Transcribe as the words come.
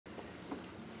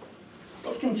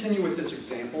continue with this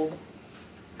example,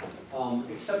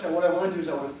 except what I want to do is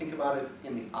I want to think about it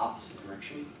in the opposite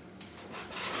direction.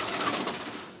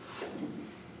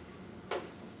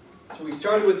 So we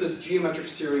started with this geometric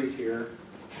series here.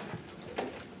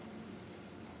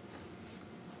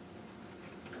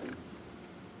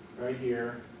 Right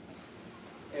here.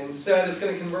 And said it's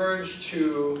going to converge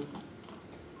to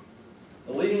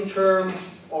the leading term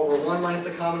over 1 minus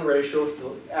the common ratio. If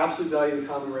the absolute value of the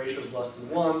common ratio is less than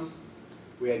 1.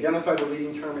 We identified the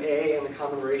leading term a and the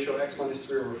common ratio x minus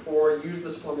 3 over 4. Used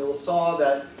this formula, saw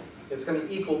that it's going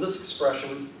to equal this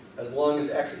expression as long as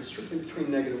x is strictly between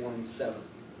 -1 and 7.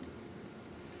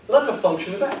 Well, that's a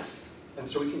function of x. And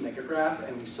so we can make a graph,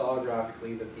 and we saw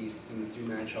graphically that these things do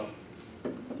match up.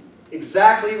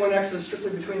 Exactly when x is strictly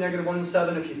between -1 and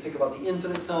 7 if you think about the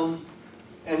infinite sum,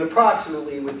 and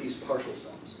approximately with these partial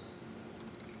sums.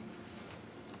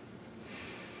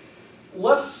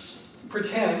 Let's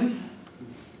pretend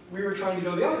we were trying to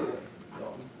go the other way.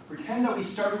 So pretend that we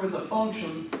started with a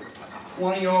function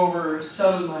 20 over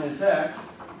 7 minus x.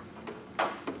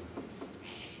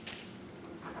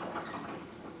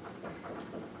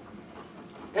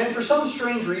 And for some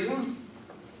strange reason,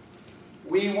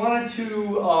 we wanted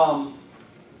to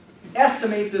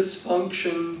estimate this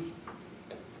function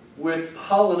with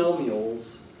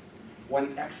polynomials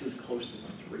when x is close to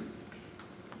 3.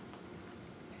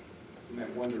 You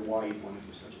might wonder why you'd want to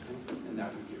do such a thing, and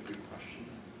that would be a good question.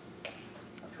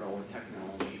 After all, with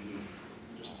technology, we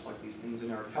just plug these things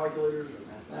in our calculators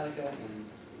or Mathematica, and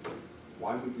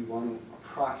why would we want to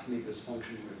approximate this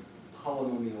function with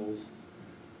polynomials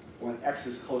when x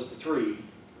is close to 3?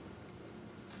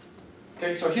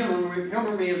 Okay, so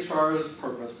humor me as far as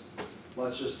purpose.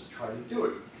 Let's just try to do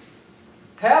it.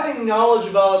 Having knowledge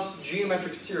about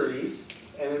geometric series,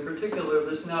 and in particular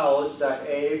this knowledge that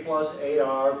a plus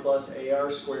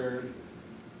ar squared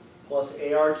plus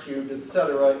ar cubed,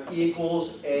 etc.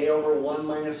 equals a over 1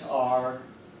 minus r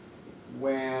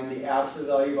when the absolute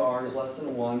value of r is less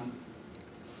than 1.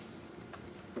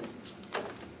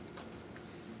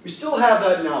 We still have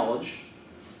that knowledge,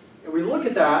 and we look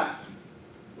at that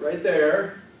right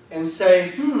there and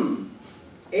say,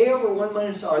 a over 1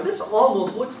 minus r, this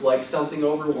almost looks like something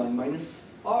over 1 minus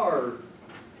r.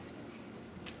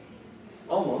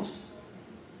 Almost.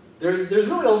 There's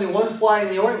really only one fly in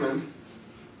the ointment.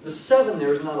 The 7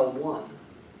 there is not a 1.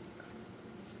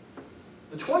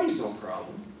 The 20 is no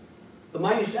problem. The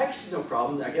minus x is no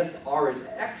problem. I guess r is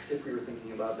x if we were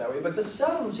thinking about it that way. But the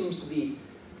 7 seems to be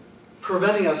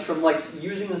preventing us from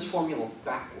using this formula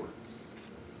backwards.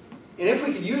 And if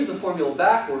we could use the formula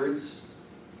backwards,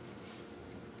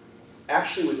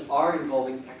 actually with r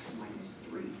involving x minus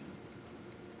 3,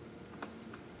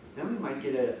 then we might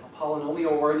get a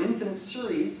polynomial or an infinite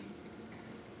series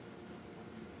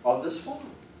of this form.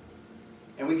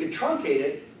 And we could truncate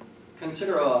it,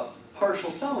 consider a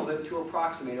partial sum of it to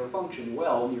approximate our function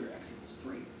well near x equals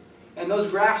 3. And those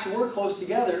graphs were close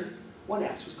together when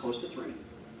x was close to 3.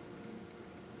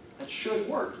 That should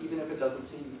work, even if it doesn't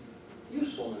seem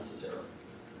useful necessarily.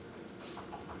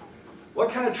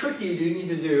 What kind of trick do you need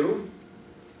to do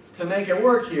to make it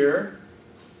work here?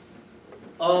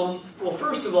 Well,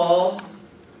 first of all,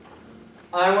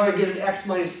 I want to get an x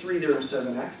minus 3 there instead of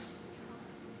an x.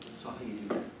 So how do you do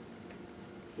that?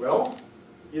 Well,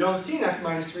 you don't see an x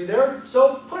minus 3 there,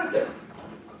 so put it there.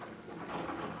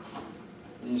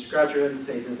 And you scratch your head and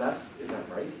say, is that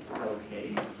right? Is that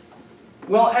okay?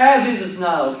 Well, as is, it's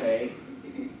not okay.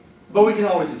 But we can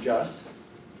always adjust.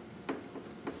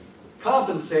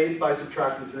 Compensate by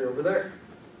subtracting 3 over there.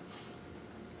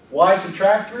 Why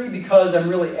subtract 3? Because I'm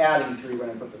really adding 3 when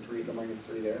I put the minus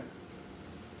 3 there.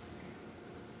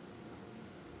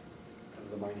 Because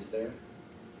of the minus there.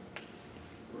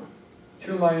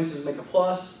 2 minuses make a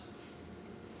plus.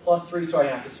 Plus 3, so I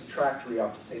have to subtract 3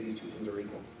 off to say these two things are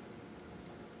equal.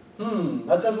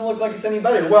 That doesn't look like it's any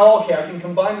better. Well, okay, I can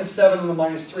combine the 7 and the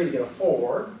minus 3 to get a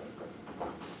 4.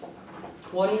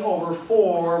 20 over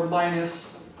 4 minus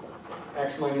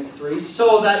x minus 3.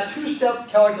 So that two-step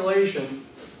calculation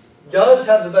does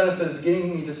have the benefit of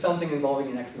getting me to something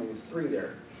involving an x minus 3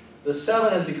 there. The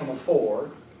 7 has become a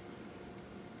 4.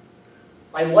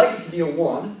 I'd like it to be a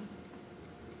 1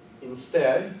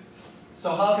 instead.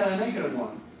 So how can I make it a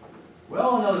 1?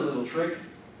 Well, another little trick.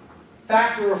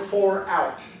 Factor of 4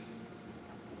 out.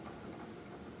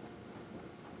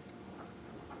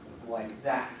 Like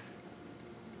that.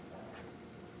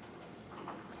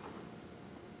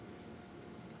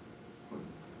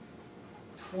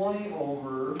 $20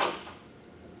 over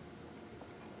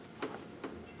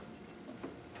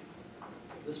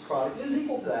this product. is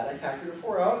equal to that. I factored a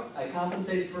 4 out. I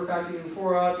compensated for factoring the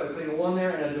 4 out by putting a 1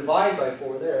 there and a divide by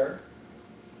 4 there.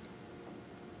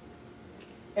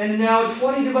 And now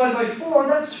 20 divided by 4,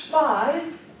 that's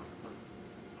 5.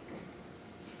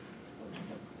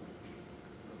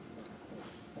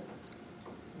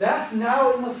 That's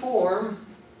now in the form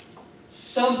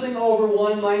something over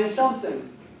 1 minus something.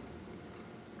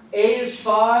 A is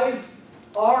 5,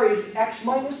 R is x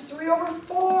minus 3 over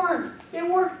 4. It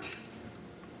worked.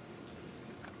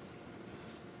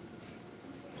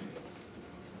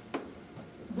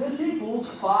 This equals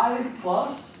 5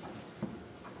 plus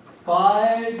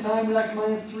 5 times x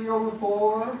minus 3 over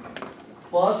 4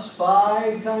 plus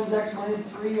 5 times x minus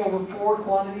 3 over 4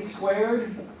 quantity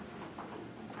squared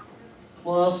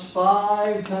plus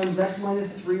 5 times x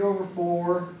minus 3 over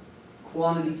 4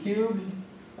 quantity cubed,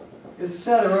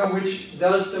 etc., which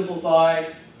does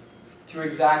simplify to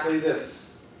exactly this.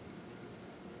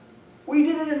 We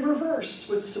did it in reverse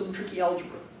with some tricky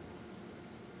algebra.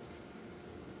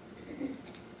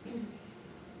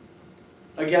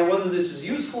 Again, whether this is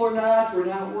useful or not, we're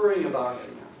not worrying about it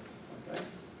now. Okay?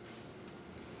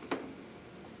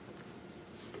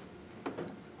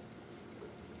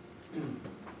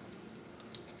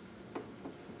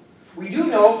 We do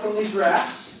know from these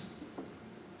graphs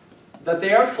that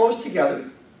they are close together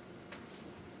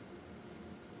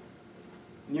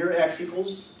near x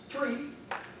equals 3.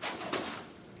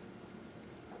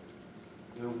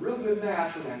 They're a real good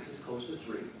match when x is close to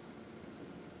 3.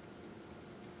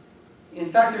 In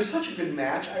fact, they're such a good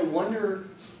match, I wonder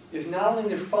if not only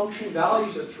their function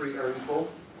values at 3 are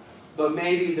equal, but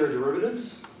maybe their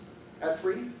derivatives at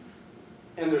 3,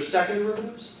 and their second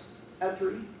derivatives at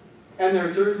 3, and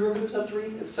their third derivatives at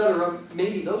 3, etc.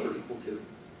 Maybe those are equal too.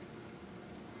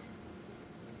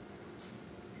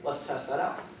 Let's test that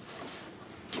out.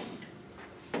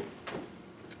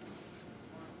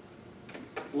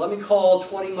 Let me call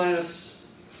 20 minus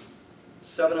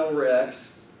 7 over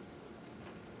x.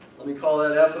 Let me call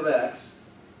that f of x.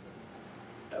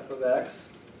 F of x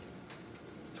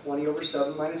is 20 over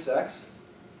 7 minus x.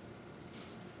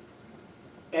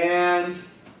 And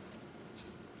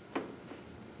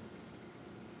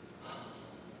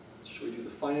should we do the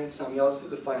finite sum? Yeah, let's do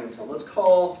the finite sum. Let's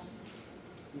call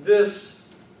this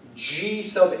g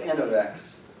sub n of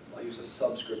x. I'll use a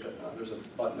subscript. There's a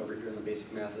button over here in the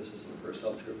basic math system for a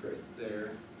subscript right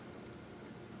there.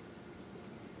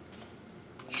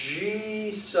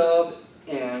 G sub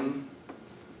n.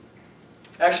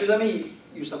 Actually, let me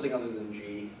use something other than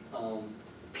G.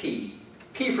 P.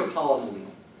 P for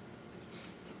polynomial.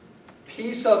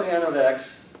 P sub n of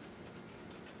x.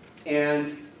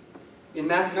 And in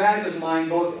Mathematica's mind,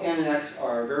 both n and x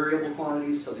are variable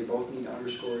quantities, so they both need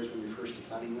underscores when you're first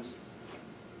defining this.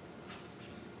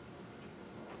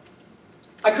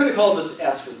 I could have called this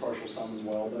S for partial sum as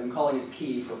well, but I'm calling it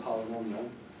P for polynomial.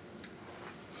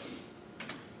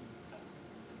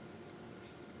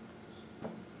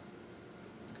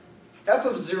 F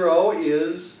of 0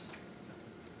 is,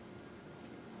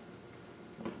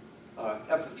 f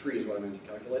of 3 is what I meant to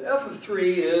calculate. F of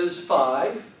 3 is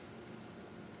 5.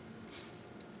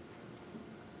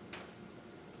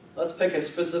 Let's pick a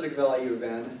specific value of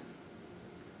n.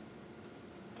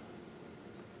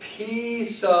 P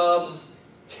sub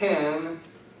 10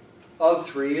 of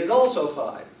 3 is also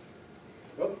 5.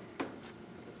 Whoop.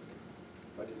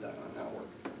 Why did that one not work?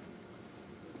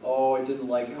 Oh, it didn't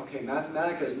like it. Okay,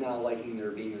 Mathematica is now liking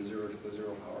there being a 0 to the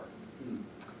 0 power.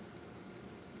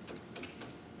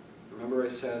 Remember I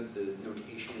said the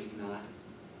notation is not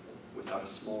without a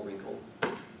small wrinkle?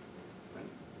 Right?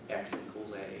 X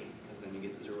equals a, because then you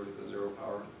get the 0 to the 0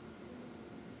 power.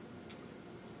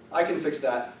 I can fix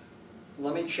that.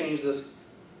 Let me change this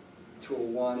to a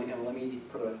 1, and let me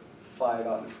put a 5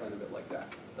 out in front of it like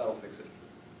that. That'll fix it.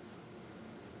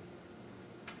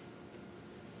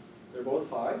 They're both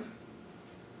 5.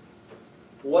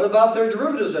 What about their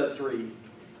derivatives at 3?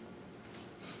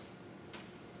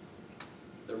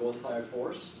 They're both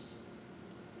 5/4.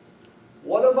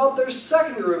 What about their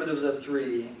second derivatives at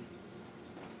 3?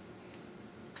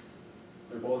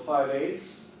 They're both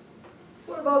 5/8.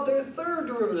 What about their third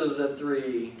derivatives at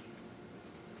 3?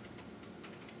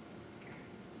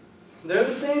 They're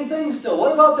the same thing still.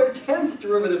 What about their 10th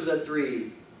derivatives at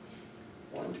 3?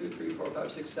 1, 2, 3, 4,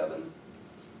 5, 6, 7.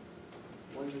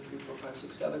 1, 2, 3, 4, 5,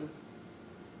 6, 7.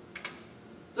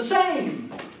 The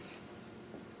same!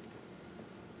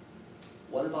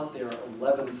 What about their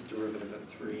 11th derivative at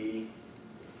 3?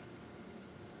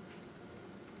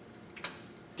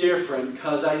 Different,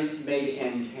 because I made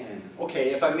n 10.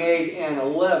 Okay, if I made n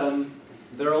 11,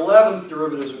 their 11th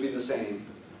derivatives would be the same.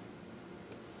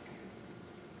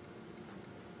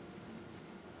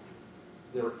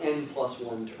 n plus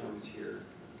 1 terms here.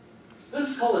 This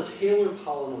is called a Taylor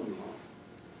polynomial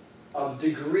of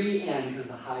degree n, because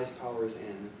the highest power is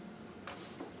n.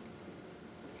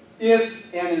 If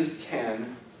n is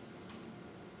 10,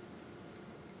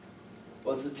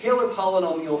 well, it's the Taylor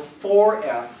polynomial for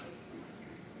f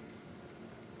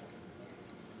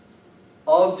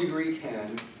of degree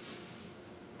 10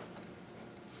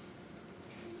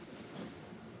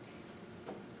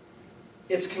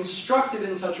 it's constructed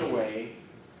in such a way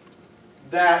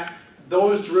that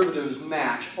those derivatives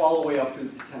match all the way up to the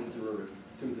 10th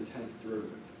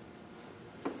derivative.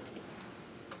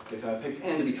 If I picked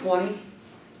n to be 20,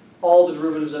 all the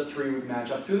derivatives at 3 would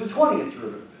match up to the 20th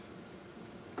derivative.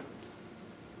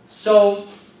 So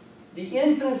the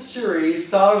infinite series,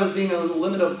 thought of as being a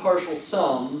limit of partial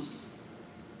sums,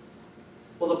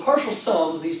 well, the partial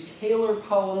sums, these Taylor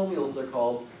polynomials they're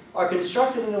called, are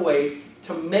constructed in a way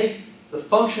to make the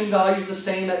function values the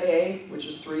same at a, which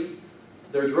is 3,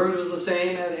 their derivatives the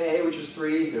same at a, which is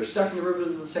 3, their second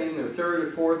derivatives are the same, their third,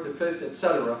 their fourth, their fifth,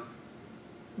 etc.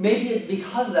 Maybe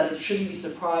because of that, it shouldn't be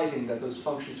surprising that those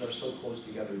functions are so close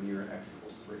together near x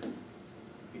equals 3,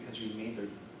 because you made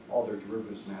all their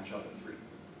derivatives match up at 3,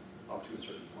 up to a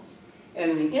certain point.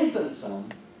 And in the infinite sum,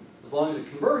 as long as it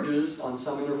converges on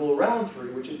some interval around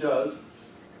 3, which it does,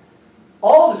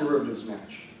 all the derivatives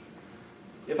match.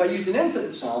 If I used an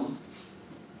infinite sum,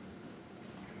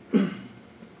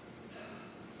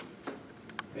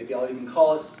 maybe I'll even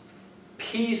call it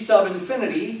p sub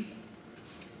infinity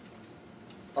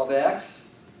of x.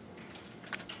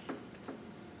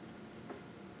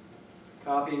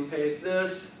 Copy and paste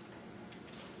this.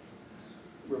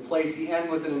 Replace the n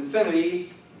with an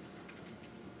infinity.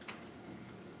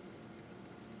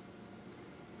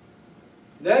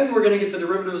 Then we're going to get the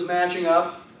derivatives matching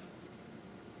up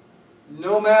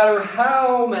no matter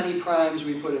how many primes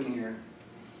we put in here.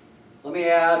 Let me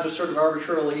add, just sort of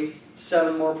arbitrarily,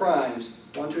 7 more primes.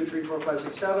 1, 2, 3, 4, 5,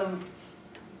 6, 7.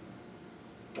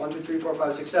 1, 2, 3, 4,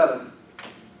 5, 6, 7.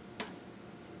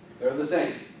 They're the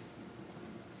same.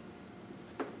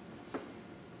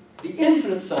 The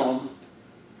infinite sum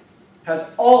has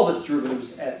all of its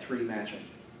derivatives at 3 matching.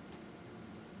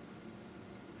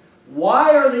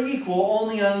 Why are they equal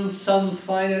only on some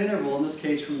finite interval, in this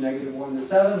case from -1 to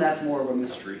 7? That's more of a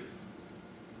mystery.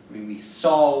 I mean, we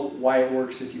saw why it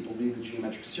works if you believe the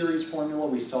geometric series formula.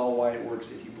 We saw why it works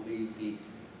if you believe the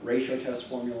ratio test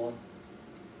formula.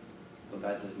 But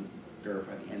that doesn't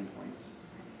verify the endpoints.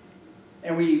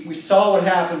 And we saw what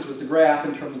happens with the graph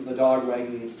in terms of the dog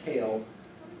wagging its tail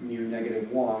near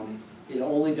 -1. It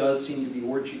only does seem to be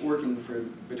working for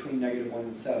between -1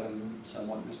 and 7,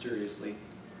 somewhat mysteriously.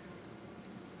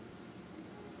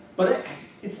 But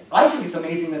I think it's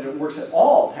amazing that it works at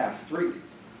all past 3,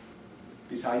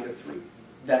 besides at 3.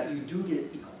 That you do get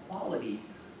equality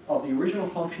of the original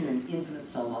function and infinite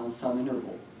sum on some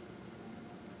interval.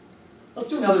 Let's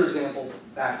do another example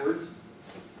backwards.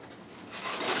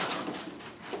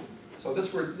 So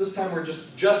this time we're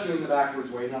just doing the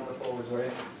backwards way, not the forwards way.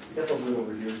 I guess I'll do it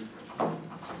over here.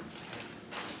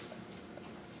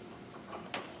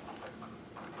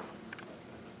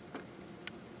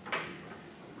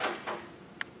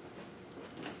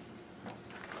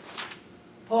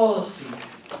 Oh, let's see.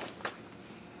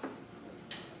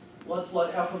 Let's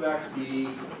let f of x be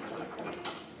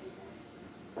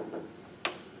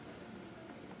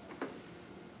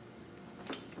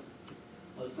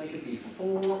let's make it be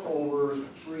 4 over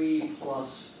 3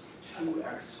 plus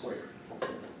 2x squared.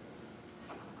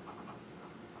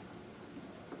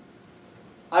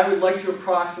 I would like to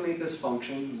approximate this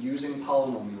function using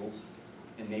polynomials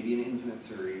and maybe an infinite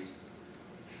series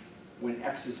when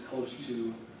x is close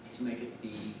to make it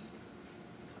be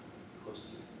close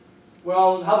to.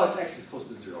 Well, how about x is close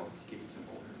to 0? Keep it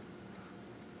simple here.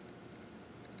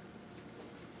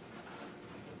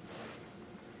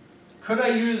 Could I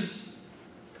use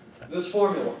this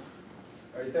formula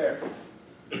right there?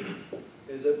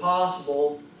 Is it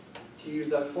possible to use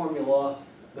that formula?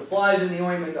 The flies in the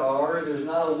ointment are, there's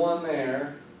not a 1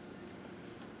 there,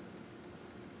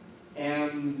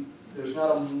 and there's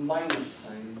not a minus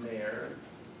sign there.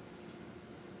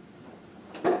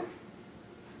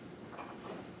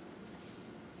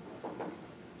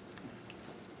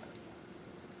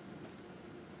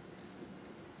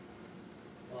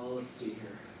 Well, let's see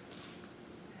here.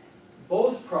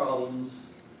 Both problems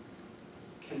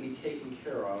can be taken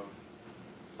care of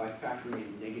by factoring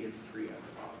in -3 at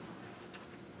the bottom.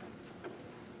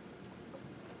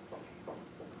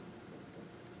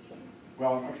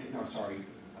 Well, okay, no, sorry,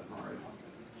 that's not right.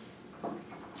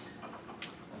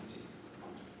 Let's see.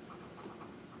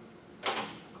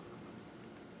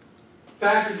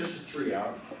 Factor just a 3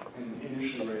 out. and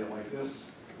initially write it like this.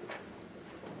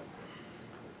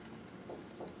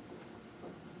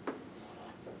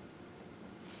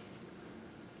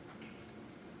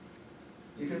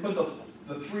 You can put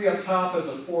the 3 up top as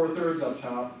a 4/3 up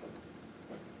top.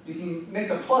 You can make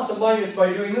a plus and minus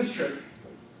by doing this trick.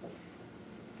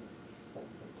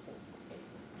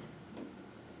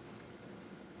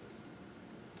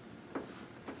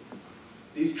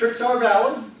 These tricks are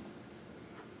valid.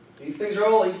 These things are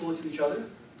all equal to each other.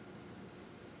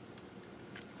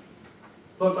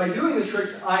 But by doing the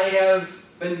tricks, I have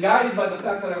been guided by the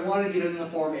fact that I want to get it in the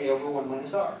form a over 1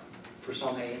 minus r for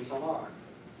some a and some r.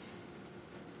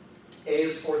 A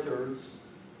is 4/3.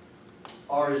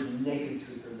 R is negative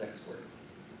 2/3 x squared.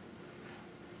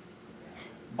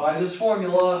 By this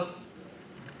formula,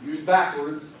 used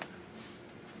backwards,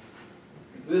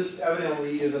 this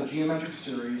evidently is a geometric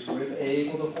series with a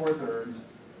equal to 4/3.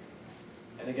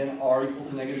 And again, r equal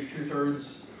to negative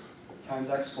 2/3 times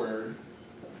x squared.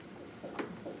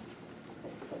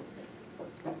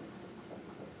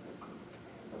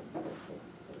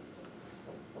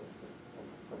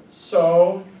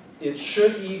 So it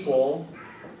should equal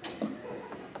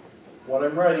what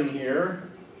I'm writing here,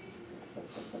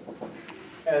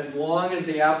 as long as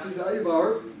the absolute value of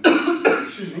r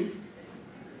excuse me,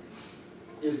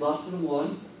 is less than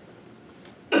 1.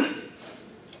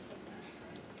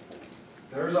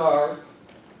 There's r.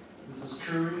 This is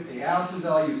true if the absolute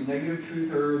value of negative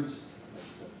 2/3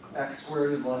 x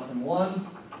squared is less than 1,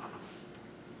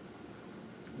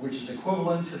 which is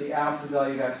equivalent to the absolute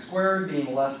value of x squared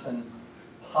being less than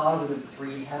positive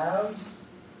 3/2.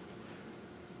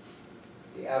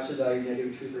 The absolute value of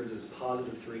negative 2/3 is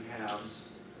positive 3/2.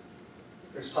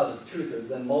 There's positive 2/3,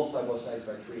 then multiply both sides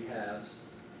by 3/2.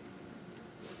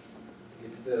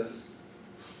 Get to this.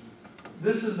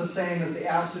 This is the same as the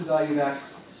absolute value of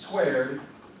x squared.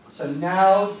 So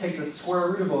now take the square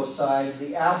root of both sides.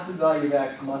 The absolute value of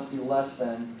x must be less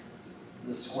than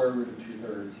the square root of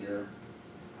 2/3 here,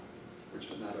 which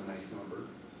is not a nice number.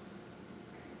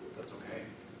 That's okay.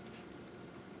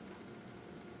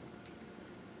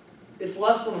 It's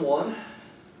less than 1.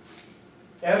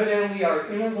 Evidently, our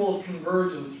interval of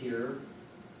convergence here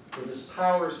for this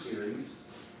power series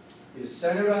is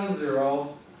centered on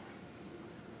 0,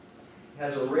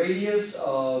 has a radius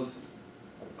of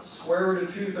square root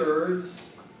of 2/3,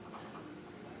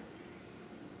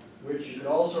 which you could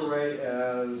also write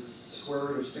as square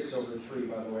root of 6 over 3,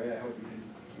 by the way. I hope you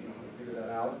know how to figure that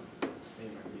out. It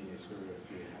might be square root of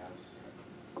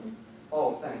 3/2.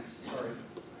 Oh, thanks. Sorry.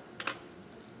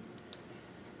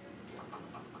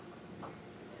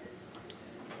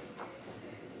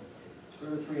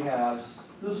 Square root of 3/2.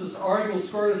 This is r equals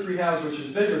square root of 3/2, which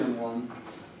is bigger than 1,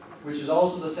 which is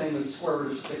also the same as square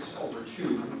root of 6 over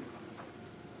 2.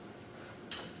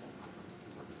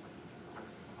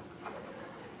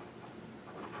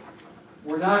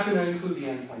 We're not going to include the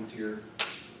endpoints here.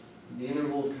 The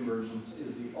interval of convergence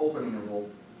is the open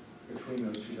interval between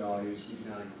those two values. We do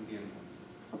not include the endpoints.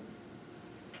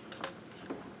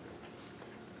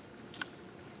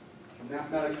 Can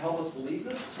Mathematica help us believe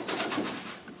this?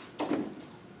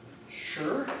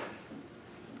 Sure.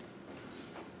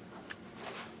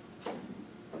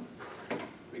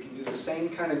 We can do the same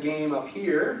kind of game up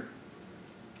here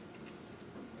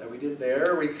that we did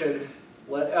there. We could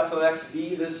let f of x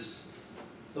be the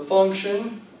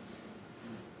function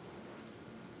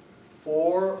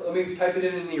for, let me type it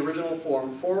in the original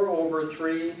form, 4 over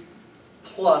 3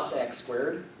 plus x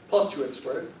squared, plus 2x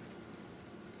squared.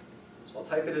 So I'll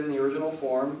type it in the original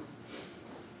form.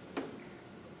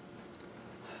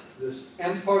 This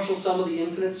nth partial sum of the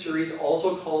infinite series,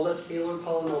 also called a Taylor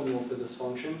polynomial for this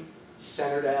function,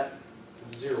 centered at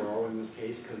 0 in this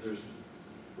case, because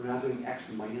we're not doing x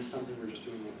minus something, we're just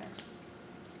doing an x.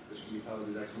 This can be thought of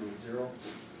as x minus 0.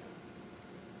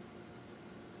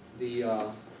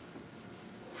 The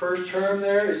first term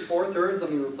there is 4/3.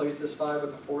 Let me replace this 5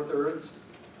 with the 4/3.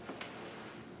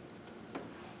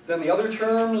 Then the other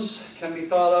terms can be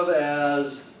thought of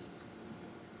as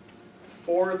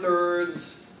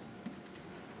 4/3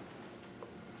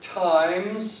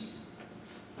 times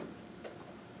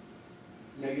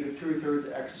negative 2/3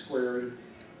 x squared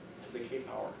to the k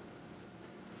power.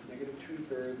 Negative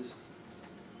 2/3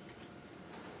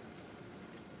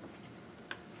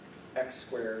 x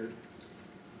squared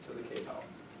to the k power.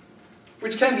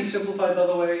 Which can be simplified, by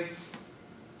the way.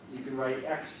 You can write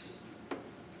x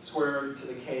squared to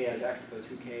the k as x to the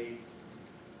 2k.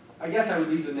 I guess I would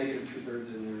leave the negative 2/3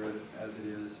 in there as it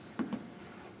is.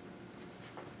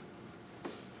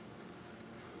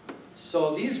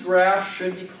 So these graphs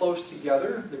should be close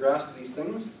together, the graphs of these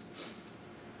things.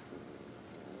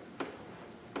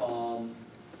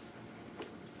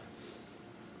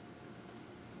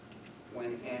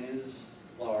 when n is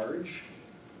large.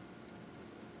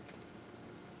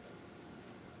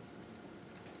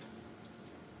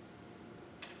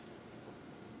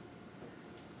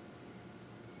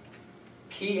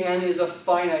 Pn is a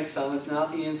finite sum, it's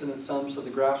not the infinite sum, so the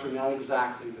graphs are not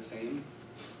exactly the same.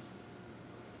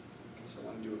 So I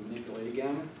want to do a manipulate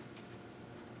again.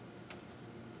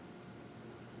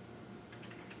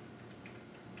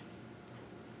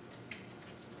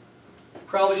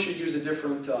 Probably should use a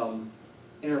different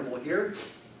interval here.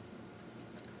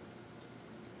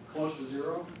 Close to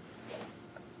 0.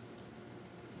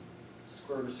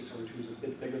 Square root of 6 over 2 is a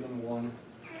bit bigger than 1.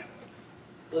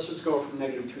 Let's just go from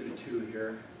 -2 to 2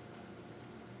 here.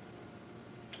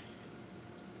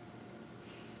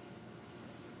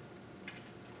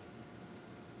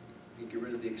 You get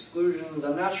rid of the exclusions.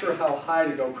 I'm not sure how high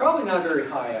to go. Probably not very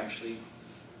high, actually.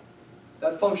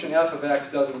 That function f of x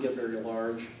doesn't get very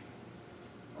large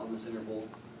on this interval.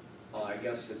 I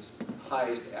guess it's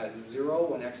highest at 0.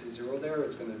 When x is 0 there,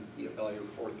 it's going to be a value of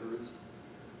 4/3.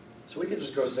 So we could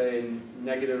just go say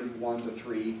 -1 to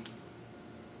 3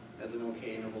 as an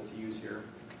okay interval to use here.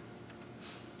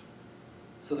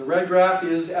 So the red graph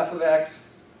is f of x.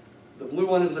 The blue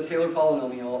one is the Taylor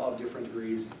polynomial of different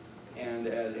degrees. And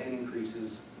as n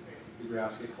increases, the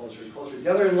graphs get closer and closer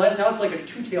together. And now it's like a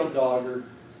two-tailed dog, or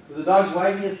the dog's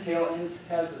wagging its tail and its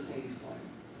head at the same time.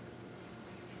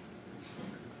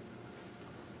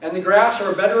 And the graphs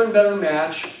are a better and better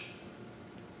match,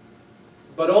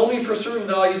 but only for certain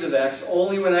values of x,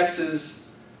 only when x is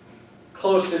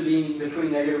close to being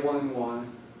between -1 and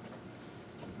 1.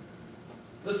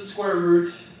 This square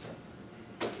root,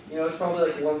 it's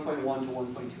probably like 1.1 to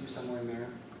 1.2, somewhere in there.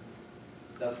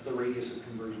 That's the radius of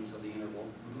convergence of the interval.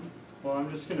 Well,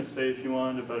 I'm just going to say, if you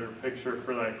wanted a better picture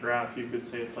for that graph, you could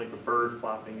say it's like a bird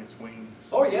flapping its wings.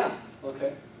 Oh yeah,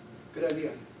 okay. Good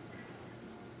idea.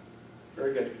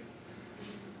 Very good.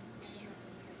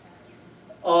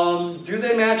 Do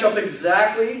they match up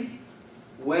exactly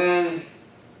when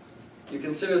you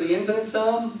consider the infinite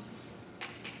sum?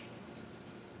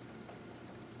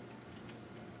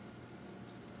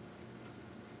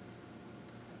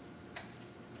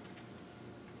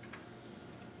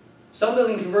 Sum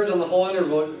doesn't converge on the whole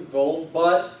interval,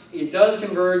 but it does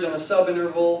converge on a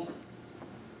subinterval.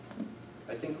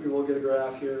 I think we will get a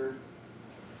graph here.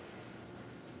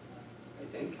 I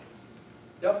think.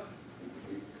 Yep.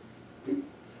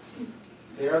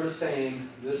 They are the same.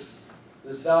 This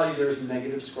value there is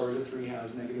negative square root of 3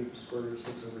 halves, negative square root of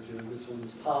 6 over 2. This one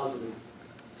is positive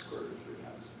square root of 3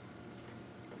 halves.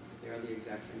 They are the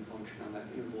exact same function on that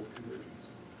interval of convergence.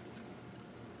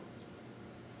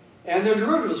 And their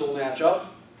derivatives will match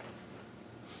up.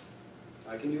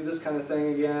 I can do this kind of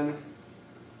thing again.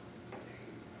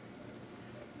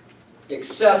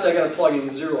 Except I got to plug in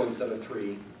 0 instead of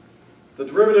 3. The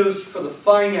derivatives for the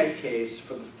finite case,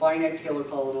 for the finite Taylor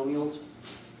polynomials,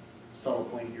 subtle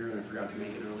point here, and I forgot to make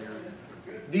it earlier.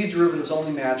 These derivatives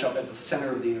only match up at the center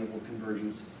of the interval of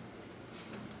convergence.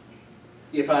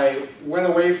 If I went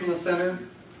away from the center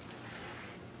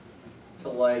to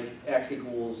like x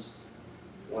equals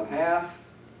 1/2,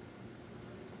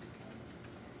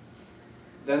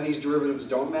 then these derivatives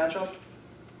don't match up.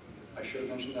 I should have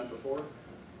mentioned that before.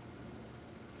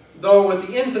 Though with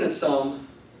the infinite sum,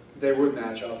 they would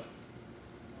match up.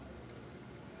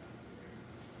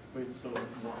 Wait, so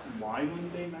why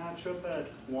wouldn't they match up at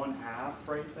 1/2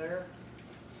 right there?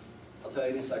 I'll tell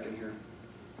you in a second here.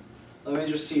 Let me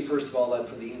just see first of all that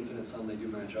for the infinite sum they do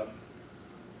match up.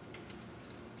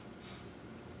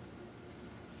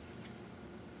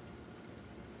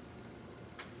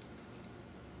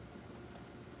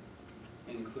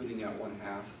 Including at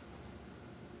 1/2.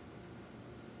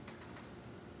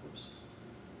 Oops.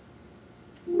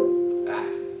 Ah.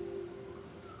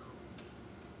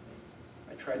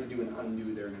 I tried to do an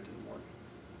undo there and it didn't work.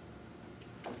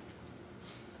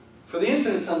 For the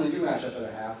infinite sum, they do match up at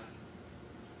 1/2.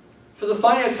 For the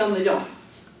finite sum, they don't.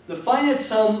 The finite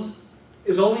sum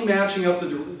is only matching up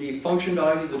the function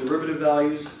value, the derivative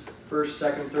values, first,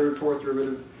 second, third, fourth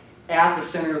derivative, at the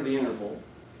center of the interval.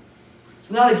 It's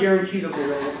not a guarantee that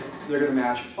they're going to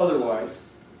match otherwise,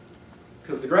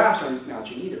 because the graphs aren't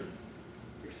matching either,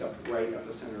 except right at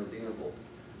the center of the interval.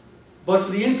 But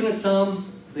for the infinite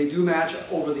sum, they do match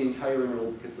over the entire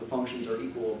interval because the functions are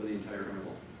equal over the entire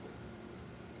interval.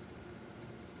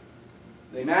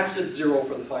 They matched at 0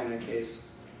 for the finite case,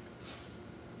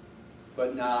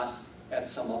 but not at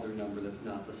some other number that's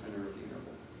not the center of the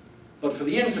interval. But for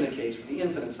the infinite case, for the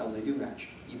infinite sum, they do match,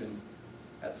 even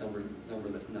at some number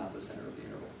that's not the center of the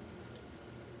interval.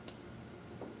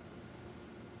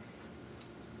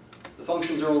 The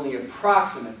functions are only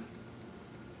approximate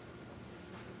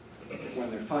when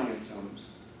they're finite sums,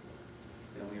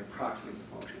 they only approximate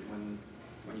the function.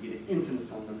 When you get an infinite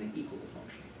sum, then they equal the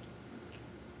function.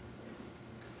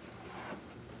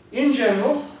 In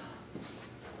general,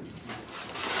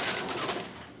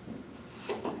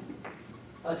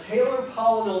 a Taylor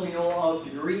polynomial of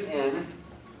degree n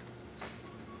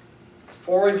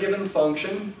for a given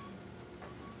function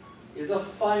is a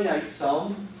finite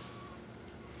sum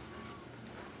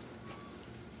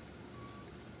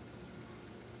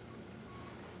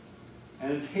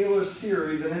and a Taylor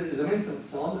series in it is an infinite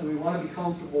sum, and we want to be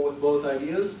comfortable with both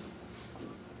ideas.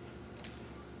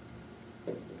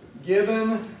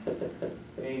 Given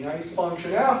a nice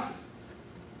function f,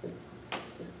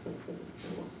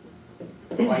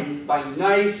 by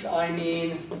nice I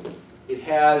mean it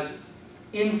has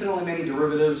infinitely many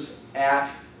derivatives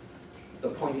at the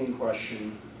point in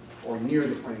question, or near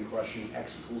the point in question,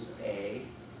 x equals a.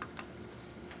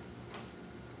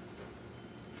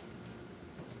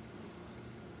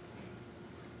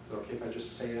 Okay, if I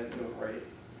just say that, do it right.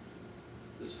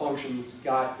 This function's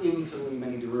got infinitely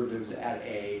many derivatives at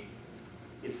a.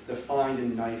 It's defined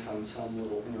in nice on some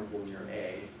little interval near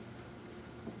a.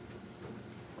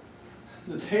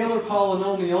 The Taylor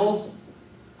polynomial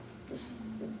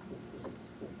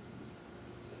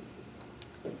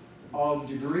of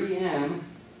degree n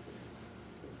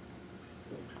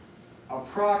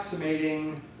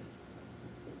approximating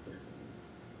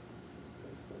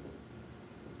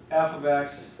f of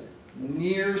x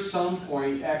near some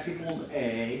point x equals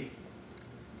a.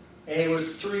 A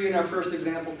was 3 in our first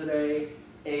example today.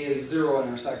 A is 0 in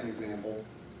our second example.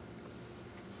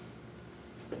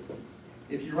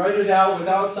 If you write it out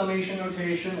without summation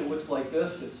notation, it looks like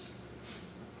this. It's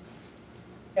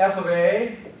f of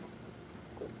a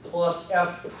plus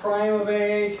f prime of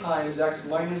a times x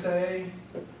minus a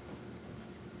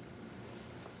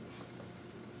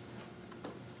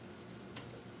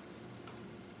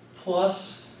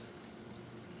plus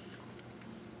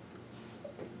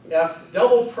f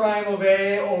double prime of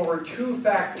a over 2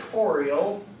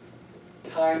 factorial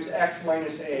times x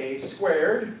minus a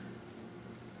squared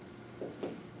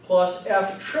plus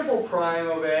f triple prime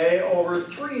of a over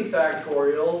 3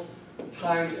 factorial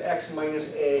times x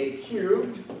minus a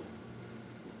cubed,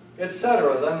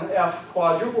 etc. Then f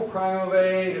quadruple prime of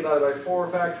a divided by 4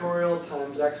 factorial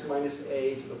times x minus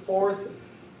a to the 4th.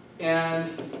 And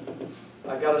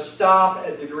I've got to stop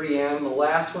at degree n. The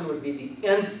last one would be the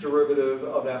nth derivative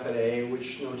of f at a,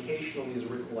 which notationally is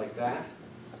written like that,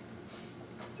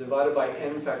 divided by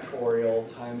n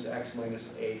factorial times x minus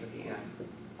a to the n.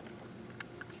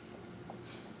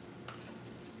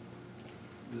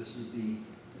 This is the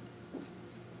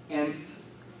nth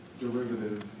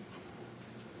derivative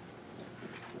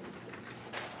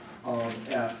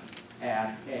of f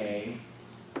at a.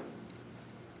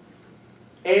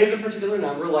 A is a particular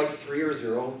number, like 3 or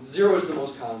 0. 0 is the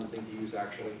most common thing to use,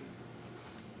 actually.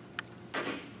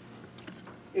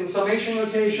 In summation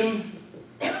notation,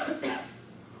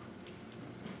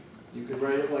 you could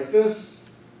write it like this.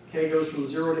 K goes from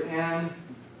 0 to n.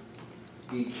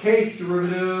 The kth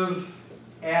derivative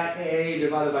at a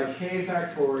divided by k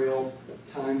factorial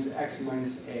times x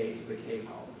minus a to the k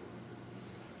power.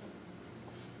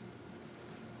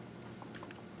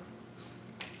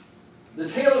 The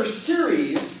Taylor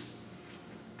series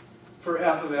for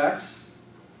f of x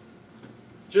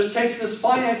just takes this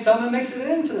finite sum and makes it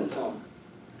an infinite sum.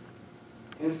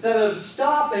 Instead of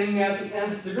stopping at the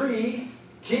nth degree,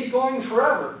 keep going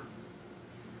forever.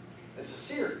 It's a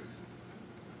series.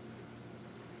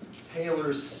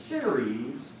 Taylor's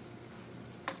series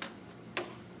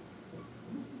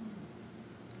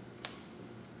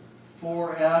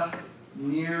for f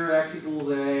near x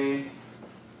equals a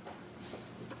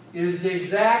is the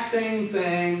exact same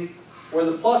thing where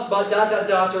the plus but dot dot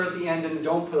dots are at the end and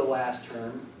don't put a last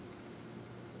term.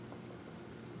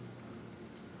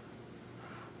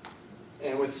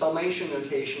 And with summation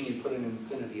notation, you put an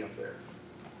infinity up there.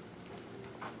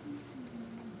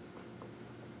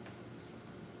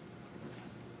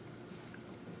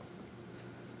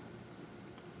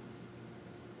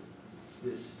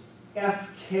 This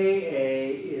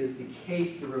fka is the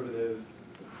kth derivative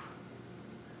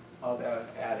of f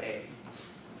at a.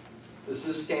 This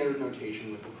is standard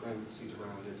notation with the parentheses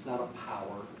around it. It's not a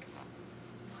power.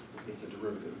 It's a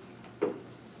derivative.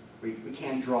 We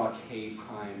can't draw k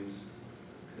primes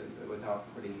without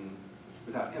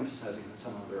emphasizing that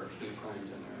somehow there are k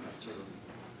primes in there. And that's sort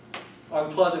of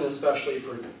unpleasant, especially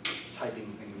for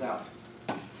typing things out.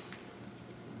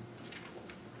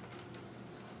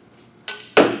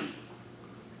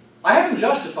 I haven't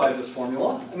justify this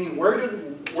formula. I mean, where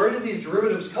did these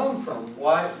derivatives come from?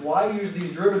 Why use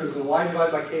these derivatives and why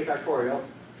divide by k factorial?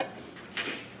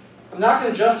 I'm not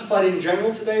going to justify it in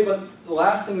general today, but the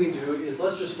last thing we do is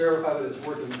let's just verify that it's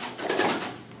working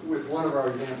with one of our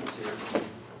examples here.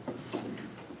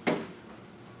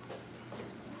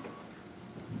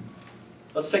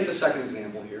 Let's take the second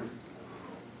example here,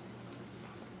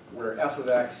 where f of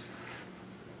x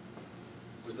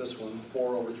was this one,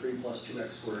 4 over 3 plus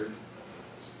 2x squared.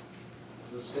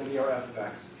 This is going to be our f of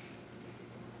x.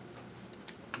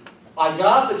 I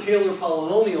got the Taylor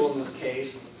polynomial in this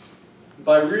case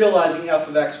by realizing f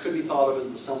of x could be thought of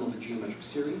as the sum of a geometric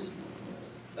series.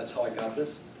 That's how I got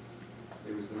this.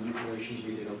 It was the manipulations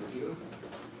we did over here.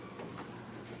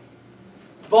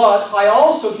 But I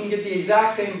also can get the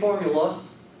exact same formula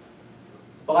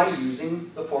by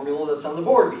using the formula that's on the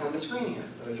board behind the screen here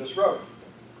that I just wrote.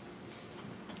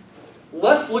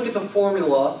 Let's look at the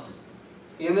formula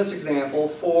in this example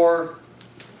for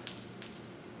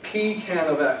P10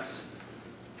 of x.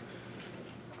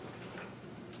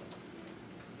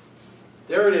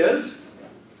 There it is.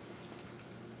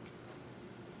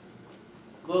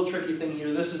 A little tricky thing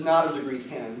here. This is not a degree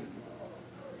 10.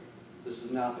 This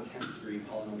is not the 10th degree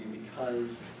polynomial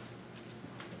because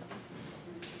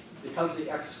the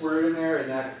x squared in there, and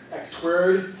that x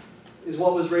squared is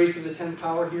what was raised to the 10th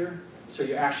power here. So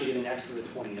you actually get an x to the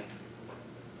 20th.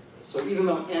 So even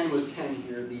though n was 10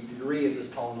 here, the degree of this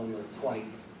polynomial is 20.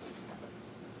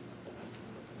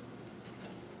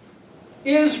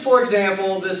 Is, for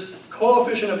example, this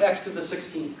coefficient of x to the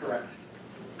 16th correct?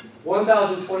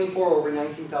 1024 over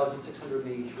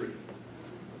 19,683.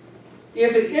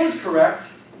 If it is correct,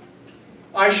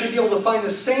 I should be able to find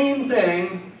the same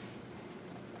thing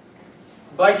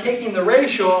by taking the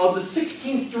ratio of the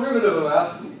 16th derivative of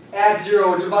f at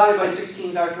 0 divided by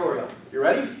 16 factorial. You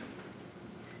ready?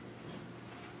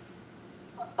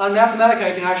 On Mathematica,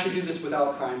 I can actually do this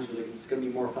without primes, but it's going to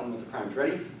be more fun with the primes.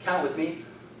 Ready? Count with me.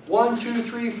 1, 2,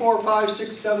 3, 4, 5,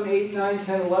 6, 7, 8, 9,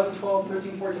 10, 11, 12,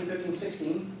 13, 14, 15,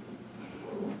 16.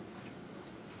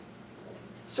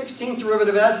 16th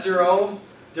derivative at 0.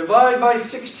 Divide by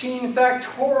 16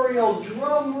 factorial.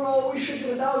 Drum roll. We should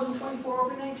get 1024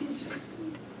 over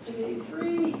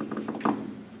 1983.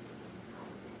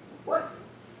 What?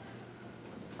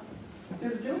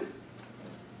 Did it do it?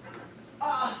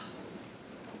 Ah!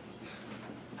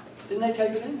 Didn't I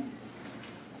type it in?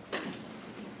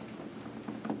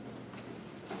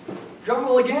 Drum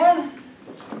roll again?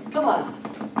 Come on.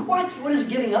 What? What is it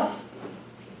giving up?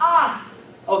 Ah!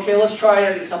 Okay, let's try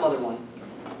it some other one.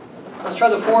 Let's try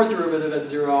the 4th derivative at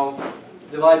 0.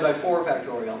 Divide by 4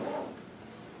 factorial.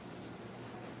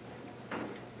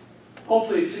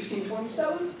 Hopefully it's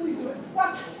 16/27. Please do it.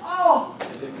 What? Oh!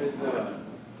 Is it because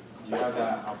you have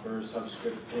that upper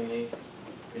subscript thingy?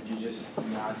 Could you just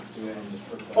not do it and just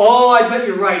put that? Oh, I bet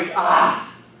you're right. Ah!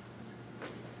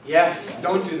 Yes,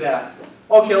 don't do that.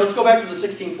 Okay, let's go back to the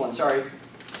 16th one. Sorry.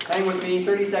 Hang with me.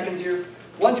 30 seconds here.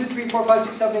 1, 2, 3, 4, 5,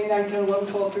 6, 7, 8, 9, 10, 11,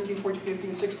 12, 13, 14,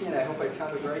 15, 16. I hope I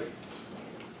counted right.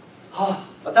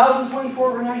 1024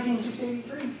 over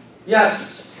 1983.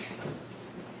 Yes.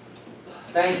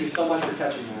 Thank you so much for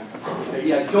catching that. Okay,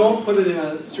 yeah, don't put it in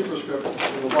a superscript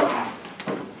in the bottom.